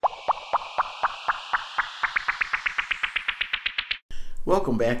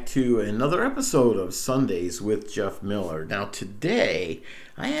Welcome back to another episode of Sundays with Jeff Miller. Now, today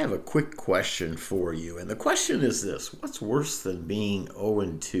I have a quick question for you, and the question is this: what's worse than being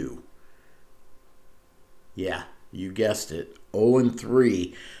 0-2? Yeah, you guessed it,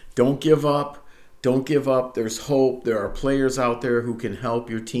 0-3. Don't give up. Don't give up. There's hope. There are players out there who can help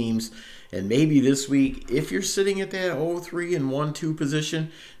your teams. And maybe this week, if you're sitting at that 0-3 and 1-2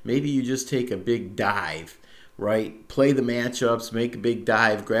 position, maybe you just take a big dive. Right? Play the matchups, make a big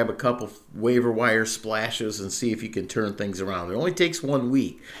dive, grab a couple waiver wire splashes, and see if you can turn things around. It only takes 1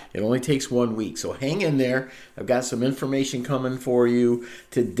 week. It only takes 1 week. So hang in there. I've got some information coming for you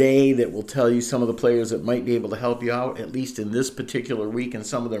today that will tell you some of the players that might be able to help you out, at least in this particular week in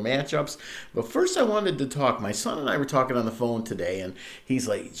some of their matchups. But first I wanted to talk. My son and I were talking on the phone today, and he's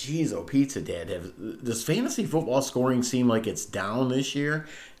like, geez, oh, pizza, Dad, does fantasy football scoring seem like it's down this year?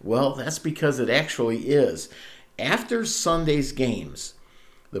 Well, that's because it actually is. After Sunday's games,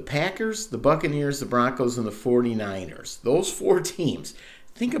 the Packers, the Buccaneers, the Broncos, and the 49ers, those four teams,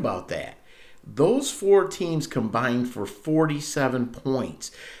 think about that. Those four teams combined for 47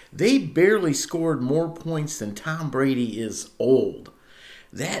 points. They barely scored more points than Tom Brady is old.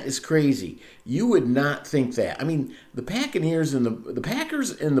 That is crazy. You would not think that. I mean, the Packers and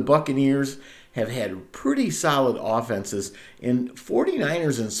the Buccaneers have had pretty solid offenses, and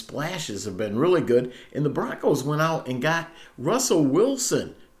 49ers and splashes have been really good, and the Broncos went out and got Russell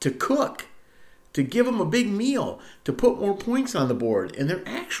Wilson to cook, to give him a big meal, to put more points on the board, and they're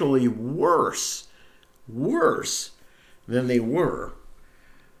actually worse than they were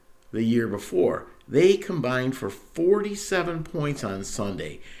the year before. They combined for 47 points on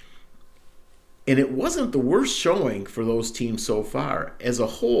Sunday. And it wasn't the worst showing for those teams so far. As a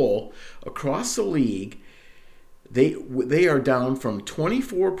whole, across the league, they are down from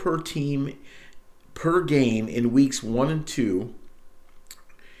 24 per team per game in weeks 1 and 2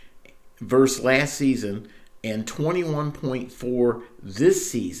 versus last season, and 21.4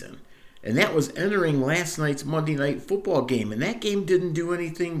 this season. And that was entering last night's Monday Night Football game, and that game didn't do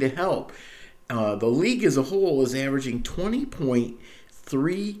anything to help. The league as a whole is averaging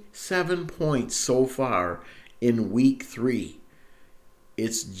 20.37 points so far in week 3.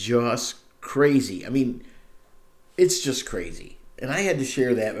 It's just crazy. I mean, it's just crazy. And I had to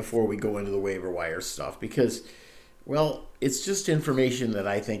share that before we go into the waiver wire stuff because, well, it's just information that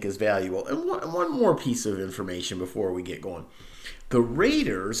I think is valuable. And one more piece of information before we get going. The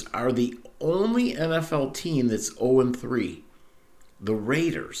Raiders are the only NFL team that's 0-3. The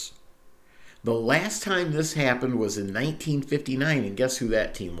Raiders. The last time this happened was in 1959, and guess who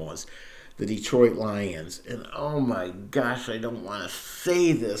that team was? The Detroit Lions. And oh my gosh, I don't want to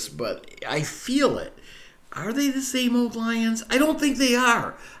say this, but I feel it. Are they the same old Lions? I don't think they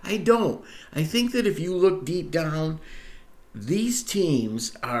are. I don't. I think that if you look deep down, these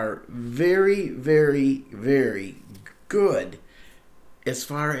teams are very, very, very good as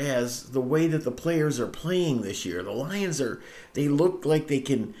far as the way that the players are playing this year. The Lions they look like they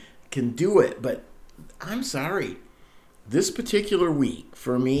can do it, but I'm sorry. This particular week,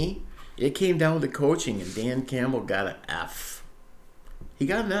 for me, it came down to coaching, and Dan Campbell got an F. He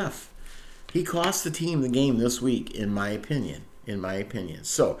got an F. He cost the team the game this week, in my opinion.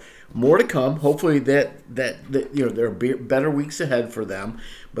 So, more to come. Hopefully that there are better weeks ahead for them.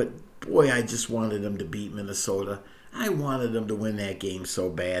 But boy, I just wanted them to beat Minnesota. I wanted them to win that game so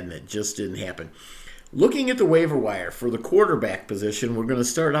bad, and it just didn't happen. Looking at the waiver wire for the quarterback position, we're going to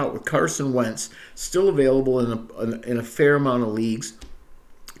start out with Carson Wentz, still available in a fair amount of leagues.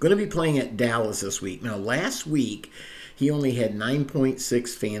 Going to be playing at Dallas this week. Now, last week, he only had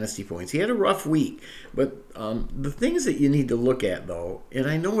 9.6 fantasy points. He had a rough week. But the things that you need to look at, though, and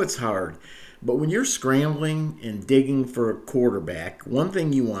I know it's hard, but when you're scrambling and digging for a quarterback, one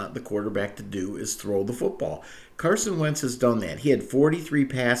thing you want the quarterback to do is throw the football. Carson Wentz has done that. He had 43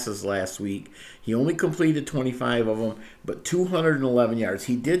 passes last week. He only completed 25 of them, but 211 yards.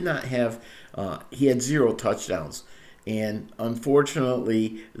 He did not have, he had 0 touchdowns. And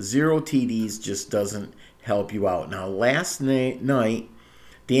unfortunately, 0 TDs just doesn't help you out. Now, last night,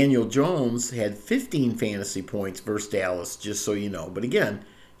 Daniel Jones had 15 fantasy points versus Dallas, just so you know. But again,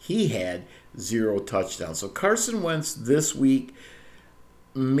 he had 0 touchdowns. So Carson Wentz this week,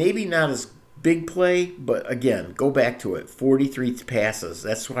 maybe not as big play, but again, go back to it. 43 passes.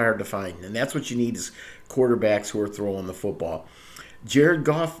 That's hard to find. And that's what you need is quarterbacks who are throwing the football. Jared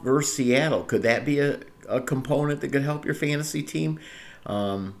Goff versus Seattle. Could that be a component that could help your fantasy team?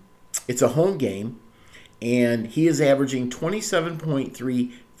 It's a home game, and he is averaging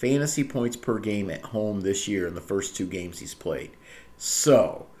 27.3 fantasy points per game at home this year in the first 2 games he's played.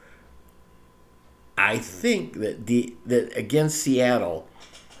 So, I think that against Seattle,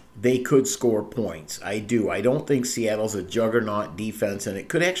 they could score points. I do. I don't think Seattle's a juggernaut defense, and it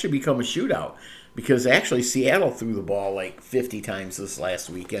could actually become a shootout because actually Seattle threw the ball like 50 times this last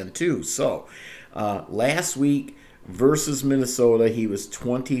weekend too. So last week versus Minnesota, he was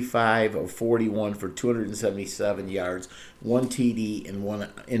 25 of 41 for 277 yards, 1 TD and 1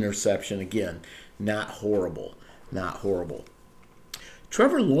 interception. Again, not horrible. Not horrible.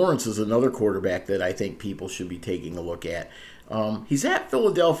 Trevor Lawrence is another quarterback that I think people should be taking a look at. He's at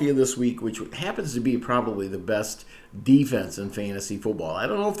Philadelphia this week, which happens to be probably the best defense in fantasy football. I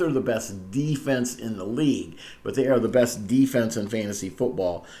don't know if they're the best defense in the league, but they are the best defense in fantasy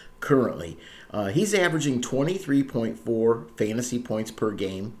football currently. He's averaging 23.4 fantasy points per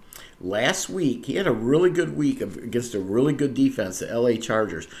game. Last week, he had a really good week against a really good defense, the LA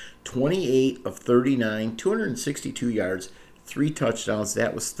Chargers. 28 of 39, 262 yards, 3 touchdowns.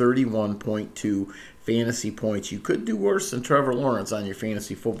 That was 31.2 fantasy points. You could do worse than Trevor Lawrence on your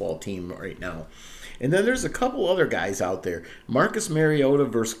fantasy football team right now. And then there's a couple other guys out there. Marcus Mariota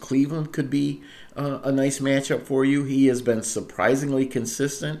versus Cleveland could be a nice matchup for you. He has been surprisingly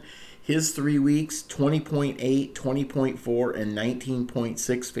consistent. His 3 weeks, 20.8, 20.4, and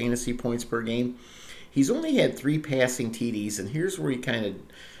 19.6 fantasy points per game. He's only had 3 passing TDs, and here's where he kind of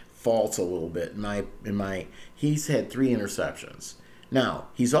faults a little bit. He's had 3 interceptions. Now,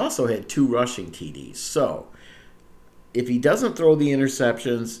 he's also had 2 rushing TDs. So, if he doesn't throw the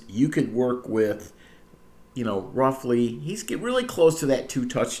interceptions, you could work with, roughly, he's get really close to that 2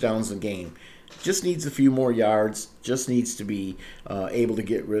 touchdowns a game. Just needs a few more yards. Just needs to be able to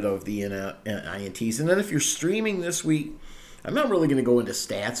get rid of the INTs. And then if you're streaming this week, I'm not really going to go into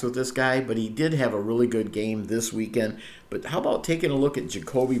stats with this guy, but he did have a really good game this weekend. But how about taking a look at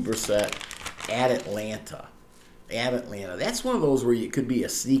Jacoby Brissett at Atlanta? That's one of those where it could be a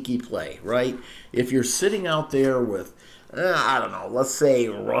sneaky play, right? If you're sitting out there with, I don't know, let's say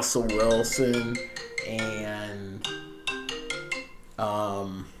Russell Wilson and,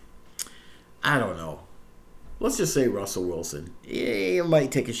 I don't know. Let's just say Russell Wilson. You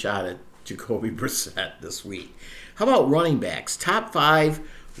might take a shot at Jacoby Brissett this week. How about running backs? Top 5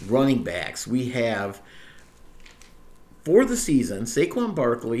 running backs. We have, for the season, Saquon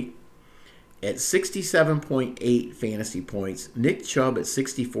Barkley at 67.8 fantasy points, Nick Chubb at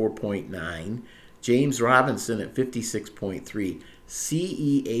 64.9, James Robinson at 56.3,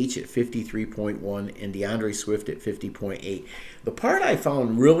 CEH at 53.1, and DeAndre Swift at 50.8. The part I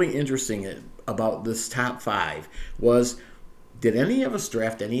found really interesting about this top 5 was, did any of us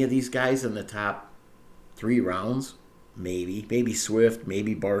draft any of these guys in the top 3 rounds? Maybe Swift,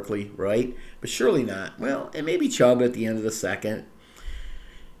 maybe Barkley, right? But surely not. Well, and maybe Chubb at the end of the second.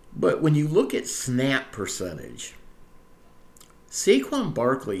 But when you look at snap percentage, Saquon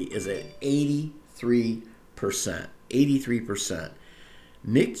Barkley is at 83%. 83%.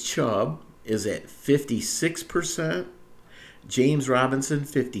 Nick Chubb is at 56%. James Robinson,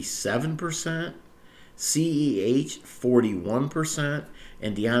 57%. CEH, 41%.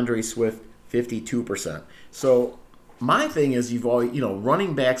 And DeAndre Swift, 52%. So my thing is,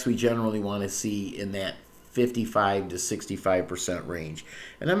 running backs we generally want to see in that 55 to 65% range.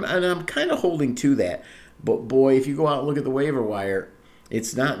 And I'm kind of holding to that. But boy, if you go out and look at the waiver wire,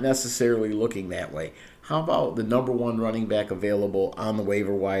 it's not necessarily looking that way. How about the number 1 running back available on the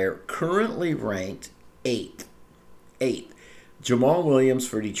waiver wire, currently ranked 8th? Jamal Williams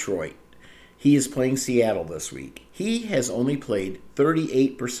for Detroit. He is playing Seattle this week. He has only played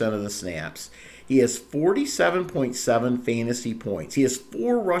 38% of the snaps. He has 47.7 fantasy points. He has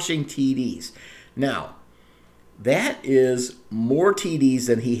 4 rushing TDs. Now, that is more TDs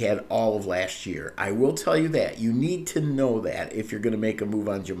than he had all of last year. I will tell you that. You need to know that if you're going to make a move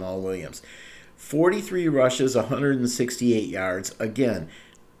on Jamal Williams. 43 rushes, 168 yards. Again,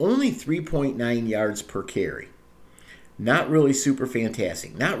 only 3.9 yards per carry. Not really super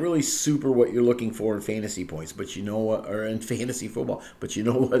fantastic. Not really super what you're looking for in fantasy points, but you know what, or in fantasy football. But you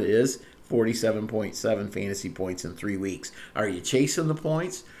know what it is? 47.7 fantasy points in 3 weeks. Are you chasing the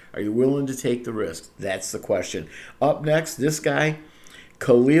points? Are you willing to take the risk? That's the question. Up next, this guy,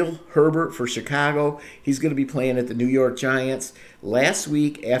 Khalil Herbert for Chicago. He's going to be playing at the New York Giants. Last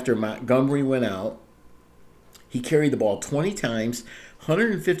week, after Montgomery went out, he carried the ball 20 times,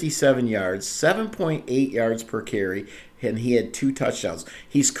 157 yards, 7.8 yards per carry, and he had 2 touchdowns.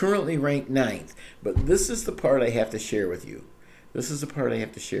 He's currently ranked 9th, but this is the part I have to share with you.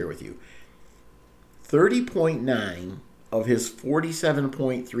 30.9 of his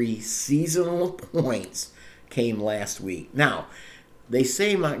 47.3 seasonal points came last week. Now, they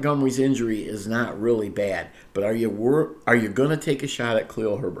say Montgomery's injury is not really bad, but are you going to take a shot at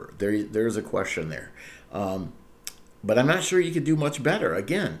Khalil Herbert? There's a question there. But I'm not sure you could do much better.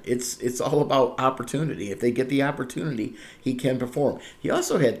 Again, it's all about opportunity. If they get the opportunity, he can perform. He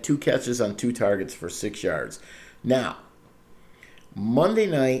also had 2 catches on 2 targets for 6 yards. Now, Monday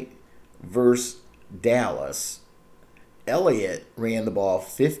night versus Dallas, Elliott ran the ball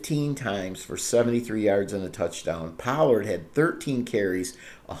 15 times for 73 yards and a touchdown. Pollard had 13 carries,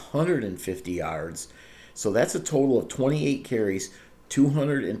 150 yards. So that's a total of 28 carries,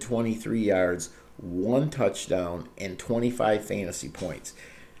 223 yards, 1 touchdown, and 25 fantasy points.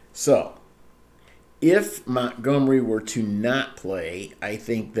 So, if Montgomery were to not play, I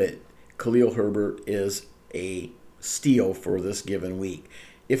think that Khalil Herbert is a steal for this given week.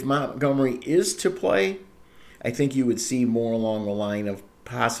 If Montgomery is to play, I think you would see more along the line of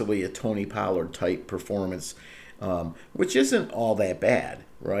possibly a Tony Pollard type performance, which isn't all that bad,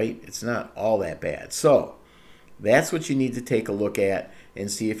 right? It's not all that bad. So, that's what you need to take a look at and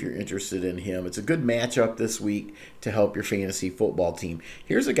see if you're interested in him. It's a good matchup this week to help your fantasy football team.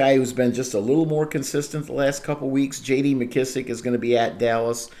 Here's a guy who's been just a little more consistent the last couple weeks. J.D. McKissick is going to be at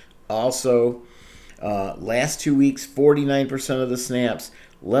Dallas. Also, last 2 weeks, 49% of the snaps,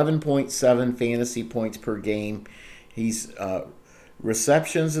 11.7 fantasy points per game. He's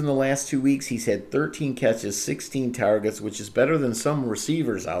receptions in the last 2 weeks. He's had 13 catches, 16 targets, which is better than some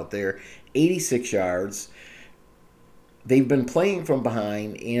receivers out there. 86 yards. They've been playing from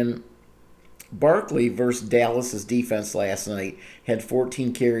behind, and Barkley versus Dallas's defense last night had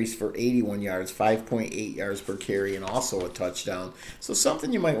 14 carries for 81 yards, 5.8 yards per carry, and also a touchdown. So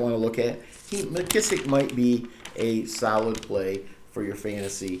something you might want to look at. McKissick might be a solid play for your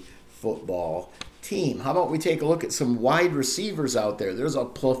fantasy football team. How about we take a look at some wide receivers out there? There's a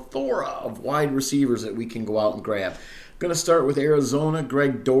plethora of wide receivers that we can go out and grab. I'm going to start with Arizona,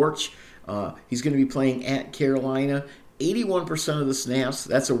 Greg Dortch. He's going to be playing at Carolina. 81% of the snaps,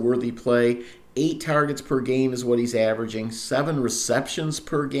 that's a worthy play. 8 targets per game is what he's averaging. 7 receptions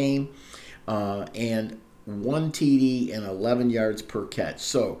per game. And 1 TD and 11 yards per catch.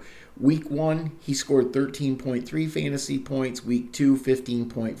 So, week 1, he scored 13.3 fantasy points. Week 2,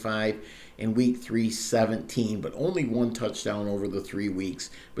 15.5. And week 3, 17. But only 1 touchdown over the 3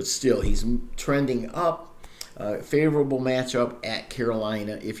 weeks. But still, he's trending up. Favorable matchup at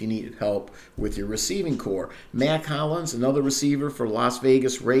Carolina if you need help with your receiving core. Mac Hollins, another receiver for Las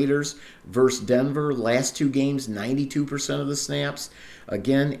Vegas Raiders versus Denver. Last 2 games, 92% of the snaps.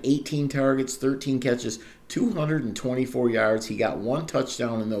 Again, 18 targets, 13 catches, 224 yards. He got 1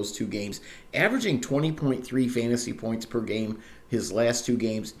 touchdown in those 2 games, averaging 20.3 fantasy points per game his last 2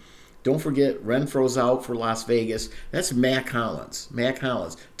 games. Don't forget, Renfro's out for Las Vegas. That's Mac Hollins. Mac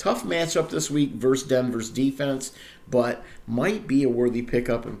Hollins. Tough matchup this week versus Denver's defense, but might be a worthy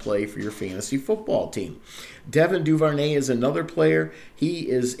pickup and play for your fantasy football team. Devin Duvernay is another player. He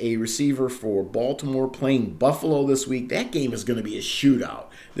is a receiver for Baltimore playing Buffalo this week. That game is going to be a shootout.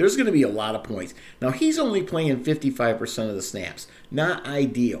 There's going to be a lot of points. Now, he's only playing 55% of the snaps. Not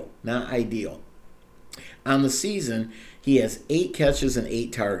ideal. Not ideal. On the season, he has 8 catches and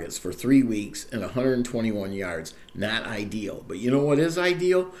 8 targets for 3 weeks and 121 yards. Not ideal. But you know what is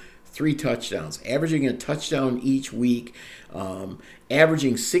ideal? 3 touchdowns. Averaging a touchdown each week.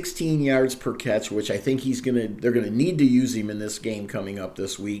 Averaging 16 yards per catch, which I think they're going to need to use him in this game coming up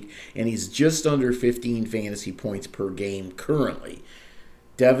this week. And he's just under 15 fantasy points per game currently.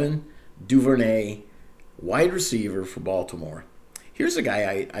 Devin Duvernay, wide receiver for Baltimore. Here's a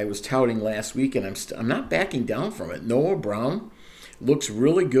guy I was touting last week, and I'm not backing down from it. Noah Brown looks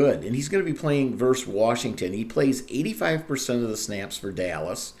really good, and he's going to be playing versus Washington. He plays 85% of the snaps for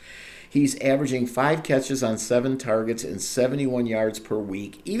Dallas. He's averaging 5 catches on 7 targets and 71 yards per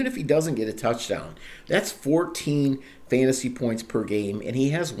week. Even if he doesn't get a touchdown, that's 14 fantasy points per game, and he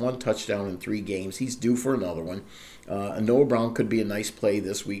has 1 touchdown in 3 games. He's due for another one. Noah Brown could be a nice play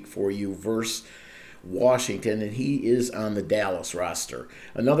this week for you versus Washington, and he is on the Dallas roster.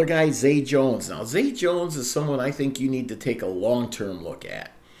 Another guy, Zay Jones. Now, Zay Jones is someone I think you need to take a long-term look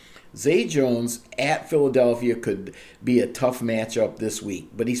at. Zay Jones at Philadelphia could be a tough matchup this week,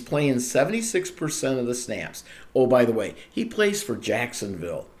 but he's playing 76% of the snaps. Oh, by the way, he plays for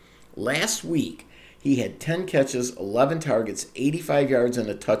Jacksonville. Last week, he had 10 catches, 11 targets, 85 yards, and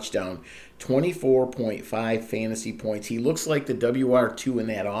a touchdown, 24.5 fantasy points. He looks like the WR2 in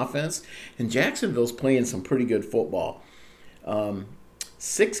that offense, and Jacksonville's playing some pretty good football.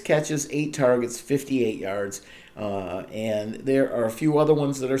 6 catches, 8 targets, 58 yards. And there are a few other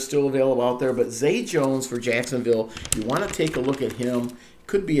ones that are still available out there. But Zay Jones for Jacksonville, you want to take a look at him.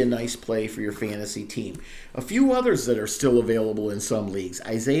 Could be a nice play for your fantasy team. A few others that are still available in some leagues.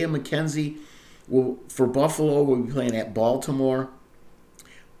 Isaiah McKenzie for Buffalo will be playing at Baltimore.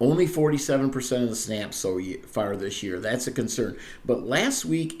 Only 47% of the snaps so far this year. That's a concern. But last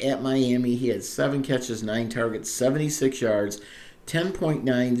week at Miami, he had 7 catches, 9 targets, 76 yards,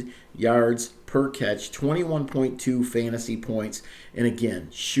 10.9 yards per catch, 21.2 fantasy points. And again,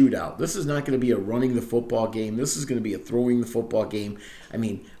 shootout. This is not going to be a running the football game. This is going to be a throwing the football game. I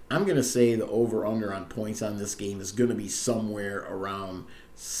mean, I'm going to say the over-under on points on this game is going to be somewhere around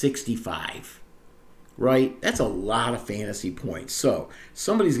 65. Right? That's a lot of fantasy points. So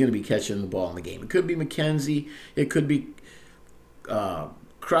somebody's going to be catching the ball in the game. It could be McKenzie. It could be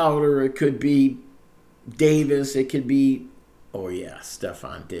Crowder. It could be Davis. It could be,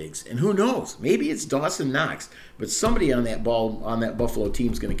 Stephon Diggs. And who knows? Maybe it's Dawson Knox. But somebody on that Buffalo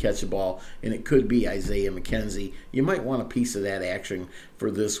team is going to catch the ball, and it could be Isaiah McKenzie. You might want a piece of that action for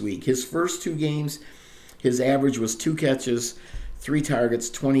this week. His first 2 games, his average was 2 catches, 3 targets,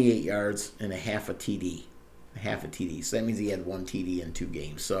 28 yards, and a half a TD. So that means he had 1 TD in 2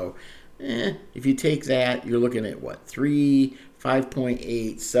 games. So if you take that, you're looking at what? 3,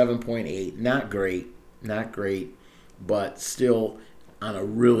 5.8, 7.8. Not great, but still on a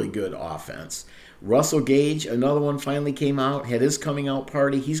really good offense. Russell Gage, another one, finally came out, had his coming out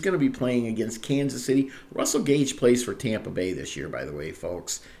party. He's going to be playing against Kansas City. Russell Gage plays for Tampa Bay this year, by the way,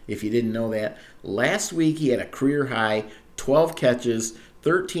 folks, if you didn't know that. Last week he had a career high 12 catches,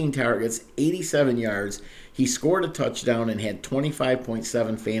 13 targets, 87 yards. He scored a touchdown and had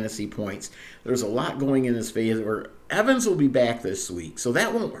 25.7 fantasy points. There's a lot going in his favor. Evans will be back this week, so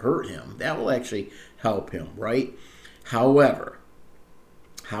that won't hurt him. That will actually help him, right? However,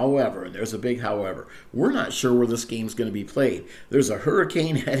 there's a big however. We're not sure where this game's going to be played. There's a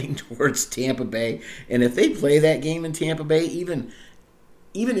hurricane heading towards Tampa Bay, and if they play that game in Tampa Bay, even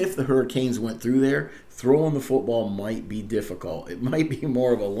if the Hurricanes went through there, throwing the football might be difficult. It might be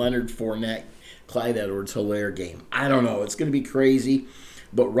more of a Leonard Fournette, Clyde Edwards-Helaire game. I don't know. It's going to be crazy.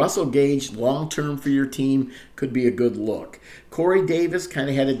 But Russell Gage, long-term for your team, could be a good look. Corey Davis kind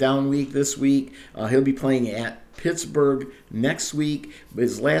of had a down week this week. He'll be playing at Pittsburgh next week. But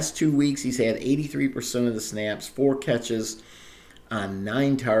his last 2 weeks, he's had 83% of the snaps, 4 catches on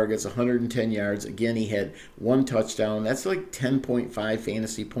 9 targets, 110 yards. Again, he had 1 touchdown. That's like 10.5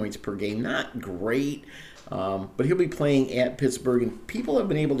 fantasy points per game. Not great, but he'll be playing at Pittsburgh, and people have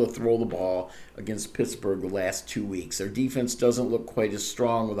been able to throw the ball against Pittsburgh the last 2 weeks. Their defense doesn't look quite as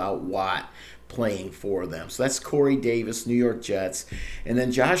strong without Watt playing for them. So that's Corey Davis, New York Jets. And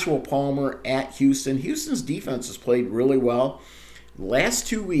then Joshua Palmer at Houston. Houston's defense has played really well. Last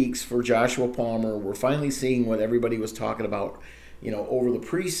 2 weeks for Joshua Palmer, we're finally seeing what everybody was talking about over the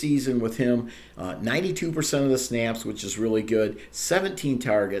preseason with him. 92% of the snaps, which is really good. 17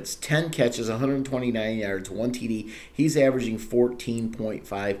 targets, 10 catches, 129 yards, 1 TD. He's averaging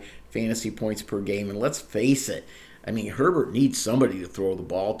 14.5 fantasy points per game. And let's face it, I mean, Herbert needs somebody to throw the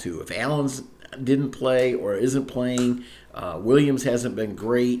ball to. If Allen's didn't play or isn't playing, Williams hasn't been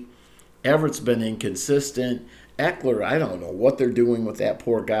great. Everett's been inconsistent. Eckler, I don't know what they're doing with that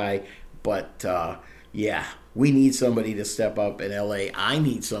poor guy, but we need somebody to step up in L.A. I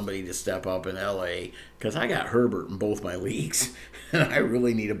need somebody to step up in L.A. because I got Herbert in both my leagues, and I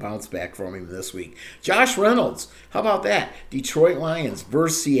really need a bounce back from him this week. Josh Reynolds, how about that? Detroit Lions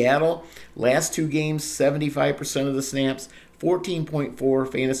versus Seattle. Last 2 games, 75% of the snaps, 14.4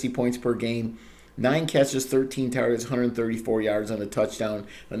 fantasy points per game, 9 catches, 13 targets, 134 yards, and a touchdown.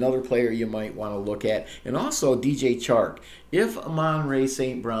 Another player you might want to look at. And also DJ Chark. If Amon-Ra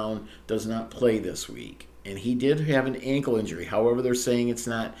St. Brown does not play this week, and he did have an ankle injury. However, they're saying it's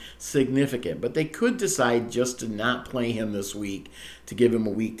not significant. But they could decide just to not play him this week to give him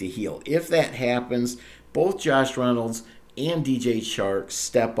a week to heal. If that happens, both Josh Reynolds and DJ Chark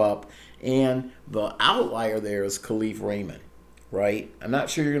step up. And the outlier there is Khalif Raymond, right? I'm not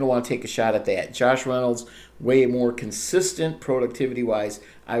sure you're going to want to take a shot at that. Josh Reynolds, way more consistent productivity-wise.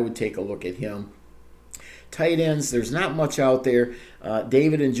 I would take a look at him. Tight ends, there's not much out there.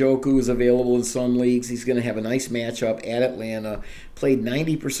 David Njoku is available in some leagues. He's going to have a nice matchup at Atlanta. Played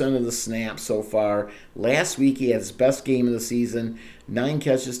 90% of the snaps so far. Last week he had his best game of the season. 9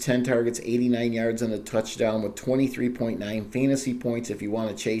 catches, 10 targets, 89 yards, and a touchdown with 23.9 fantasy points if you want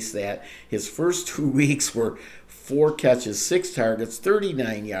to chase that. His first 2 weeks were 4 catches, 6 targets,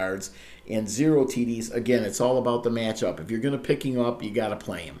 39 yards, and 0 TDs. Again, it's all about the matchup. If you're going to pick him up, you got to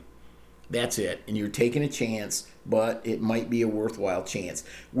play him. That's it. And you're taking a chance, but it might be a worthwhile chance.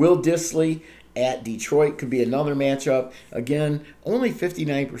 Will Dissly at Detroit could be another matchup. Again, only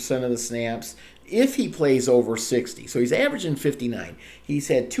 59% of the snaps if he plays over 60. So he's averaging 59. He's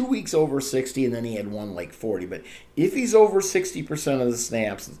had 2 weeks over 60, and then he had one like 40. But if he's over 60% of the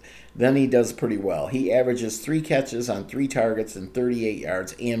snaps, then he does pretty well. He averages 3 catches on 3 targets and 38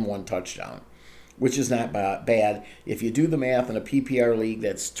 yards and 1 touchdown, which is not bad. If you do the math in a PPR league,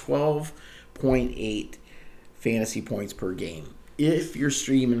 that's 12.8 fantasy points per game. If you're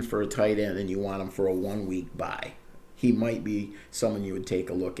streaming for a tight end and you want him for a 1-week bye, he might be someone you would take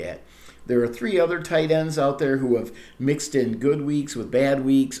a look at. There are 3 other tight ends out there who have mixed in good weeks with bad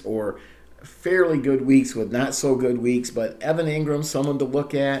weeks, or fairly good weeks with not so good weeks, but Evan Ingram, someone to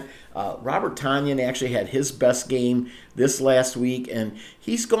look at. Robert Tonyan actually had his best game this last week, and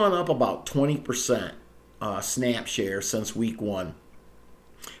he's gone up about 20% snap share since week 1.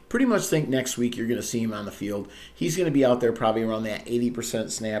 Pretty much think next week you're going to see him on the field. He's going to be out there probably around that 80%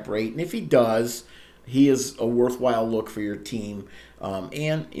 snap rate, and if he does, he is a worthwhile look for your team.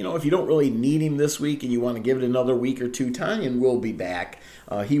 And, if you don't really need him this week and you want to give it another week or two, Tonyan will be back.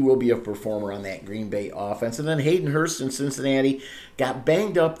 He will be a performer on that Green Bay offense. And then Hayden Hurst in Cincinnati got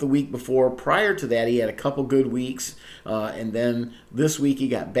banged up the week before. Prior to that, he had a couple good weeks. And then this week he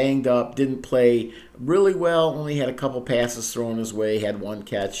got banged up, didn't play really well, only had a couple passes thrown his way, had 1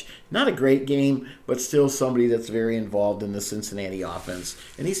 catch. Not a great game, but still somebody that's very involved in the Cincinnati offense.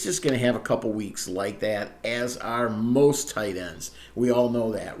 And he's just going to have a couple weeks like that, as are most tight ends. We all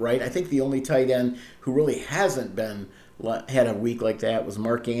know that, right? I think the only tight end who really hasn't had a week like that was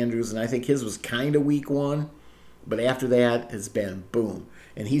Mark Andrews, and I think his was kind of week 1. But after that, it's been boom.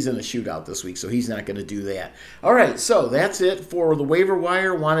 And he's in a shootout this week, so he's not going to do that. All right, so that's it for the waiver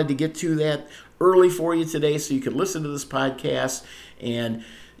wire. Wanted to get to that early for you today so you could listen to this podcast. And,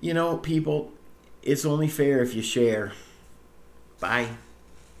 people, it's only fair if you share. Bye.